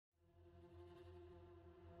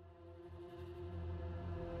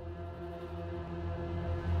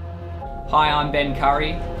Hi, I'm Ben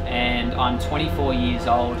Currie and I'm 24 years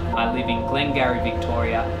old. I live in Glengarry,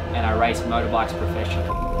 Victoria, and I race motorbikes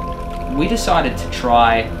professionally. We decided to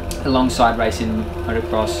try, alongside racing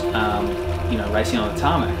motocross, racing on the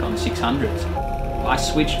tarmac on 600s. I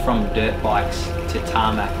switched from dirt bikes to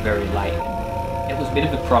tarmac very late. It was a bit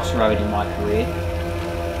of a crossroad in my career.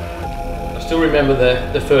 I still remember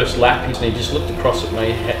the first lap, and he just looked across at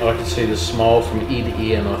me. I could see the smile from ear to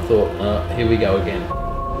ear, and I thought, here we go again.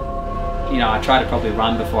 I try to probably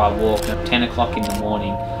run before I walk. At 10 o'clock in the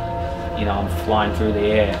morning, I'm flying through the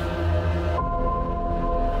air.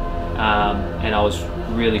 And I was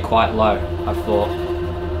really quite low. I thought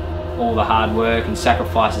all the hard work and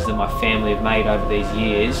sacrifices that my family have made over these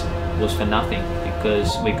years was for nothing,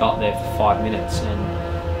 because we got there for 5 minutes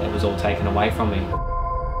and it was all taken away from me.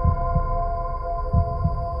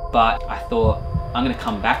 But I thought, I'm going to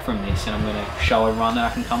come back from this and I'm going to show everyone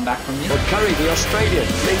that I can come back from this. But Currie, the Australian,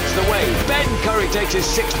 leads the way. Ben Currie takes his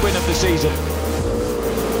 6th win of the season.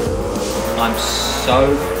 I'm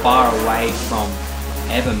so far away from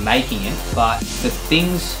ever making it, but the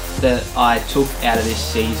things that I took out of this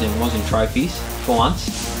season wasn't trophies for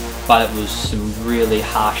once, but it was some really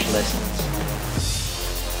harsh lessons.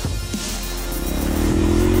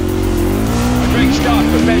 A great start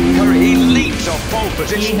for Ben Currie. He leaps off pole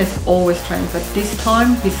position. He has always trained, but this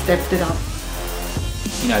time he stepped it up.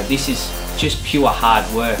 This is just pure hard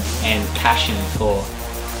work and passion for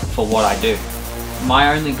what I do.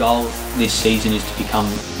 My only goal this season is to become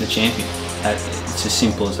the champion. It's as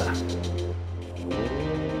simple as that.